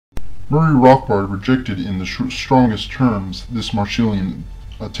Murray Rothbard rejected in the strongest terms this Marshallian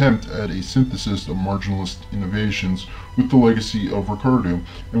attempt at a synthesis of marginalist innovations with the legacy of Ricardo,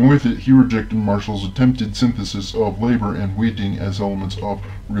 and with it he rejected Marshall's attempted synthesis of labor and weighting as elements of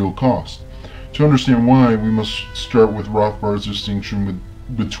real cost. To understand why, we must start with Rothbard's distinction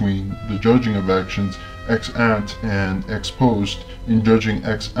between the judging of actions ex ante and ex post. In judging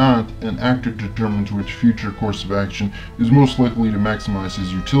ex ante, an actor determines which future course of action is most likely to maximize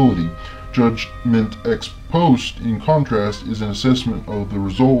his utility. Judgment ex post, in contrast, is an assessment of the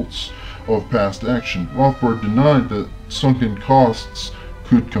results of past action. Rothbard denied that sunken costs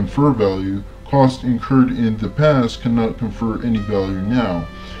could confer value. Cost incurred in the past cannot confer any value now.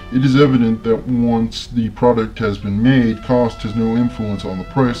 It is evident that once the product has been made, cost has no influence on the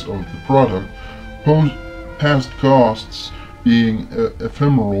price of the product. Past costs, being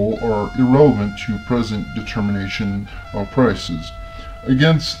ephemeral, are irrelevant to present determination of prices.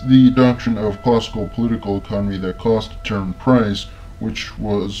 Against the doctrine of classical political economy that cost determined price, which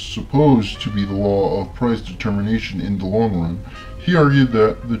was supposed to be the law of price determination in the long run, he argued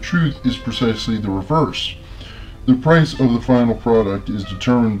that the truth is precisely the reverse. The price of the final product is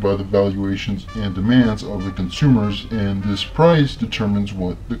determined by the valuations and demands of the consumers, and this price determines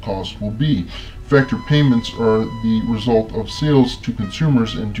what the cost will be. Factor payments are the result of sales to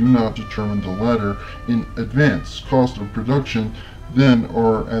consumers and do not determine the latter in advance. Cost of production then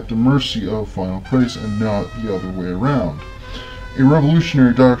are at the mercy of final price and not the other way around. A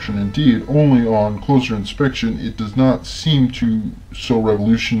revolutionary doctrine indeed. Only on closer inspection it does not seem to so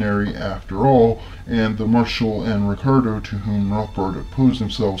revolutionary after all, and the Marshall and Ricardo to whom Rothbard opposed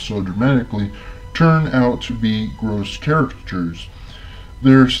himself so dramatically turn out to be gross caricatures.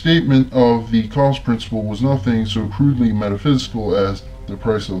 Their statement of the cost principle was nothing so crudely metaphysical as the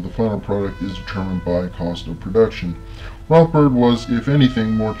price of the final product is determined by cost of production. Rothbard was, if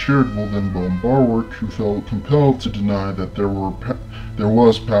anything, more charitable than von Barwick, who felt compelled to deny that there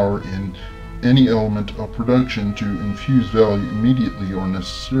was power in any element of production to infuse value immediately or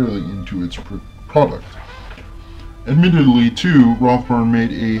necessarily into its product. Admittedly, too, Rothbard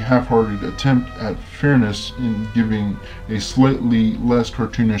made a half-hearted attempt at fairness in giving a slightly less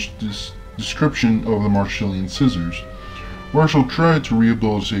cartoonish description of the Marshallian scissors. Marshall tried to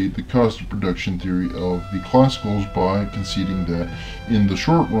rehabilitate the cost of production theory of the classicals by conceding that in the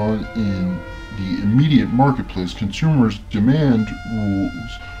short run, in the immediate marketplace, consumers' demand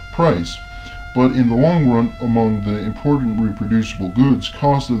rules price, but in the long run, among the important reproducible goods,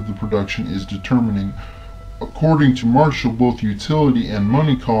 cost of the production is determining. According to Marshall, both utility and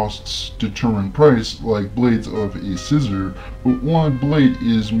money costs determine price, like blades of a scissor, but one blade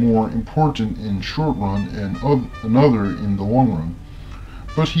is more important in short run and another in the long run.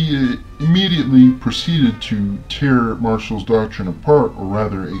 But he immediately proceeded to tear Marshall's doctrine apart, or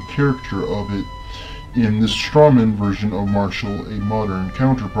rather a caricature of it, in this strawman version of Marshall, a modern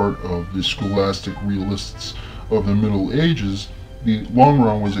counterpart of the scholastic realists of the Middle Ages. The long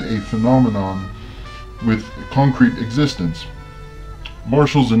run was a phenomenon with concrete existence.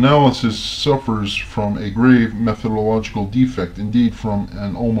 Marshall's analysis suffers from a grave methodological defect, indeed from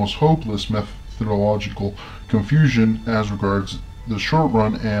an almost hopeless methodological confusion as regards the short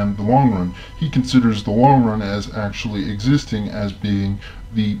run and the long run. He considers the long run as actually existing as being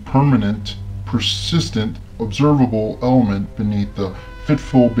the permanent, persistent, observable element beneath the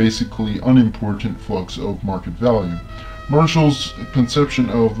fitful, basically unimportant flux of market value. Marshall's conception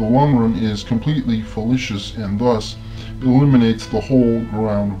of the long run is completely fallacious and thus eliminates the whole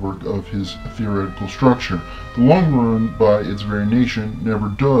groundwork of his theoretical structure. The long run, by its very nature, never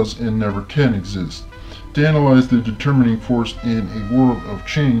does and never can exist. To analyze the determining force in a world of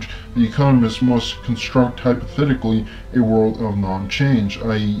change, the economist must construct hypothetically a world of non-change,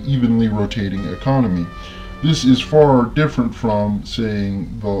 i.e. evenly rotating economy. This is far different from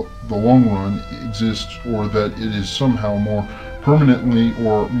saying the long run exists or that it is somehow more permanently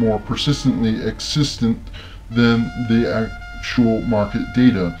or more persistently existent than the actual market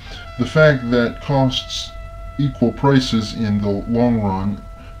data. The fact that costs equal prices in the long run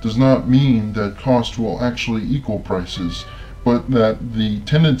does not mean that costs will actually equal prices, but that the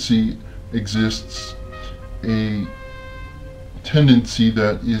tendency exists, a tendency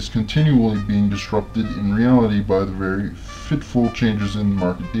that is continually being disrupted in reality by the very fitful changes in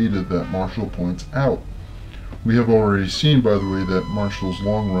market data that Marshall points out. We have already seen, by the way, that Marshall's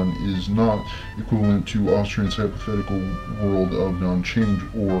long run is not equivalent to Austrian's hypothetical world of non-change,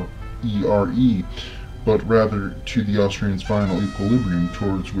 or ERE, but rather to the Austrian's final equilibrium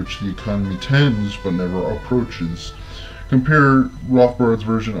towards which the economy tends but never approaches. Compare Rothbard's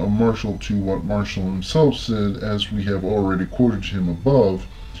version of Marshall to what Marshall himself said, as we have already quoted him above.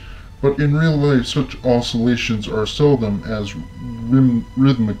 But in real life, such oscillations are seldom as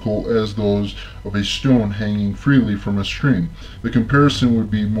rhythmical as those of a stone hanging freely from a string. The comparison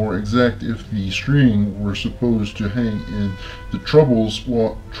would be more exact if the string were supposed to hang in the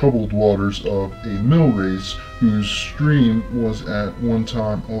troubled waters of a mill race whose stream was at one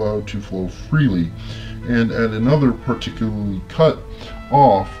time allowed to flow freely, and at another particularly cut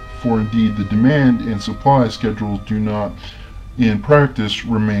off, for indeed the demand and supply schedules do not in practice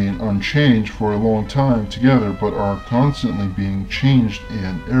remain unchanged for a long time together, but are constantly being changed,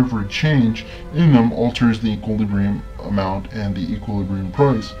 and every change in them alters the equilibrium amount and the equilibrium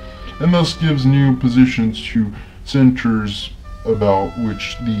price, and thus gives new positions to centers about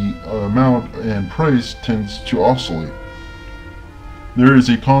which the amount and price tends to oscillate. There is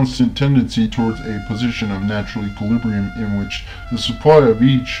a constant tendency towards a position of natural equilibrium in which the supply of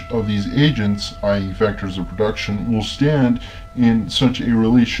each of these agents, i.e. factors of production, will stand in such a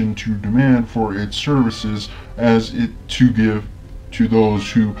relation to demand for its services as it to give to those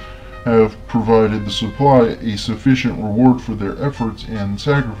who have provided the supply a sufficient reward for their efforts and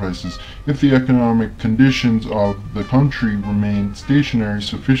sacrifices. If the economic conditions of the country remain stationary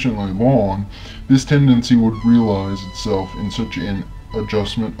sufficiently long, this tendency would realize itself in such an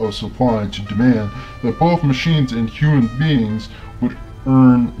adjustment of supply to demand that both machines and human beings would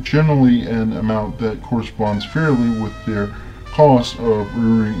earn generally an amount that corresponds fairly with their cost of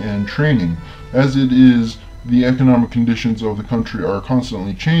rearing and training. As it is, the economic conditions of the country are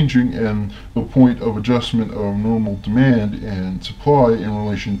constantly changing, and the point of adjustment of normal demand and supply in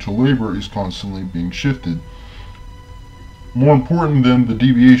relation to labor is constantly being shifted. More important than the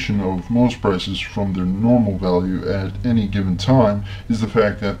deviation of most prices from their normal value at any given time is the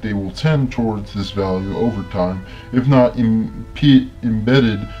fact that they will tend towards this value over time, if not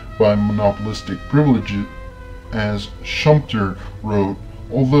embedded by monopolistic privilege, as Schumpeter wrote,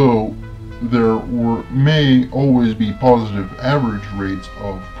 although there may always be positive average rates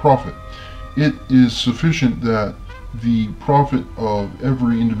of profit. It is sufficient that the profit of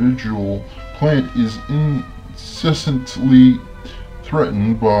every individual plant is incessantly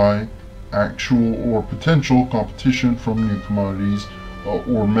threatened by actual or potential competition from new commodities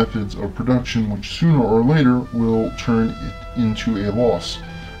or methods of production, which sooner or later will turn it into a loss.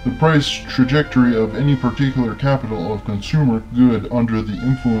 The price trajectory of any particular capital of consumer good under the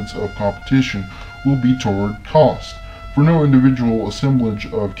influence of competition will be toward cost, for no individual assemblage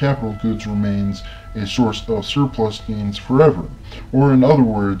of capital goods remains a source of surplus gains forever. Or in other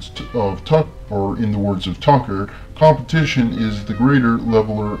words, in the words of Tucker, competition is the greater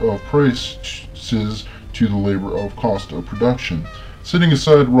leveler of prices to the labor of cost of production. Setting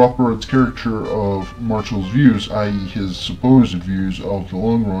aside Rothbard's caricature of Marshall's views, i.e. his supposed views of the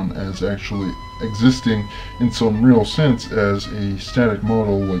long run as actually existing in some real sense as a static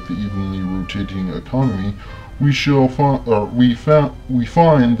model like the evenly rotating economy, we find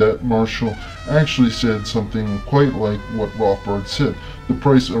that Marshall actually said something quite like what Rothbard said. The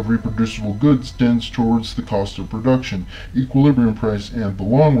price of reproducible goods tends towards the cost of production. Equilibrium price and the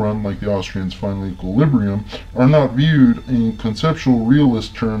long run, like the Austrians' final equilibrium, are not viewed in conceptual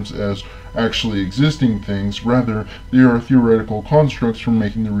realist terms as actually existing things. Rather, they are theoretical constructs for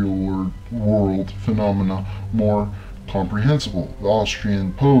making the real world phenomena more comprehensible. The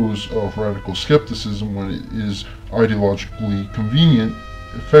Austrian pose of radical skepticism, when it is ideologically convenient,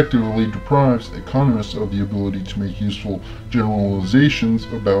 effectively deprives economists of the ability to make useful generalizations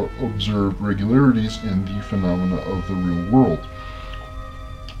about observed regularities in the phenomena of the real world.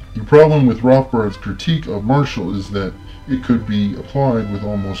 The problem with Rothbard's critique of Marshall is that it could be applied with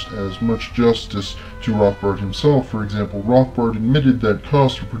almost as much justice to Rothbard himself. For example, Rothbard admitted that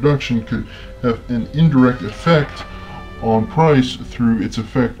cost of production could have an indirect effect on price through its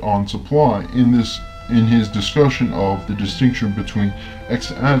effect on supply. In his discussion of the distinction between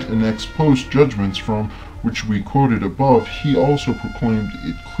ex ante and ex post judgments, from which we quoted above, he also proclaimed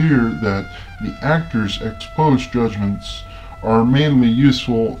it clear that the actor's ex post judgments are mainly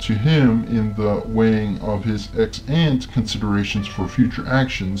useful to him in the weighing of his ex ante considerations for future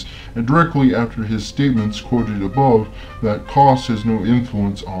actions, and directly after his statements quoted above that cost has no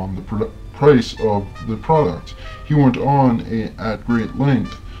influence on the price of the product, he went on at great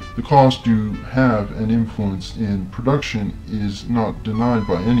length. The cost to have an influence in production is not denied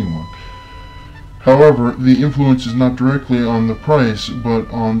by anyone. However, the influence is not directly on the price,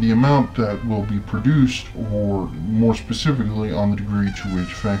 but on the amount that will be produced, or more specifically on the degree to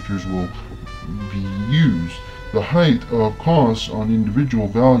which factors will be used. The height of costs on individual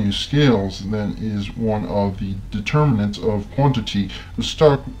value scales then is one of the determinants of quantity of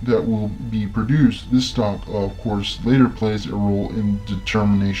stock that will be produced. This stock, of course, later plays a role in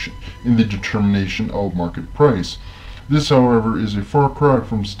the determination of market price. This, however, is a far cry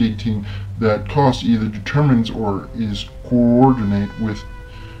from stating that cost either determines or is coordinate with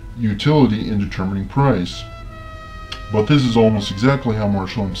utility in determining price. But this is almost exactly how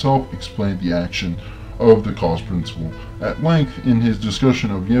Marshall himself explained the action of the cost principle at length in his discussion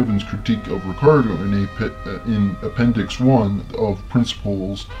of Yevon's critique of Ricardo in Appendix 1 of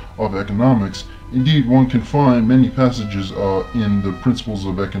Principles of Economics. Indeed, one can find many passages in the Principles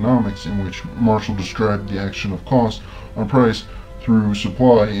of Economics in which Marshall described the action of cost on price through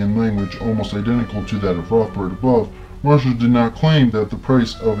supply in language almost identical to that of Rothbard above. Marshall did not claim that the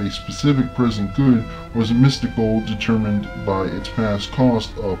price of a specific present good was mystical, determined by its past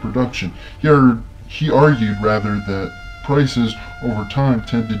cost of production. He argued rather that prices over time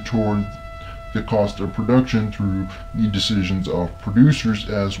tended toward the cost of production through the decisions of producers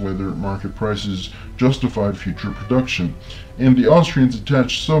as whether market prices justified future production. And the Austrians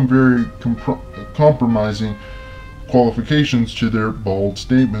attached some very compromising qualifications to their bald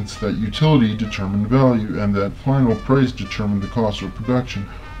statements that utility determined value and that final price determined the cost of production.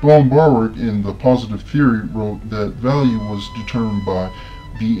 Blom-Barwick in The Positive Theory wrote that value was determined by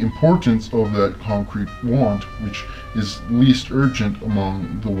the importance of that concrete want, which is least urgent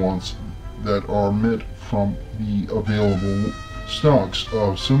among the wants that are met from the available stocks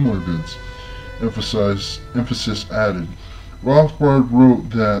of similar goods. Emphasis added. Rothbard wrote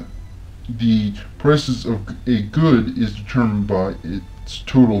that the prices of a good is determined by its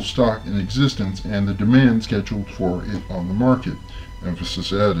total stock in existence and the demand scheduled for it on the market.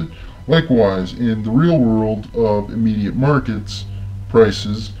 Emphasis added. Likewise, in the real world of immediate markets,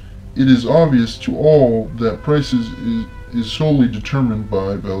 prices, it is obvious to all that prices is solely determined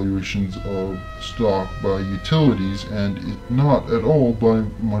by valuations of stock by utilities and not at all by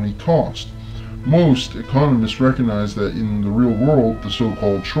money cost. Most economists recognize that in the real world, the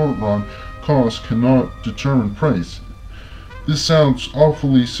so-called short-run cost cannot determine price. This sounds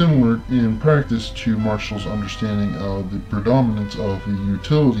awfully similar in practice to Marshall's understanding of the predominance of the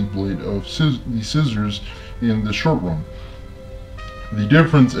utility blade of the scissors in the short run. The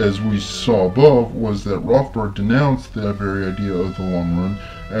difference, as we saw above, was that Rothbard denounced the very idea of the long run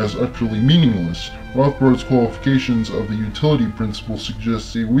as utterly meaningless. Rothbard's qualifications of the utility principle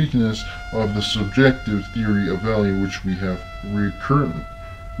suggests a weakness of the subjective theory of value which we have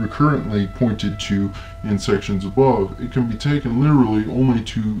recurrently pointed to in sections above. It can be taken literally only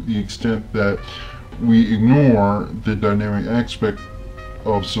to the extent that we ignore the dynamic aspect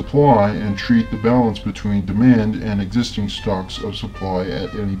of supply and treat the balance between demand and existing stocks of supply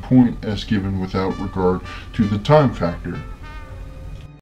at any point as given without regard to the time factor.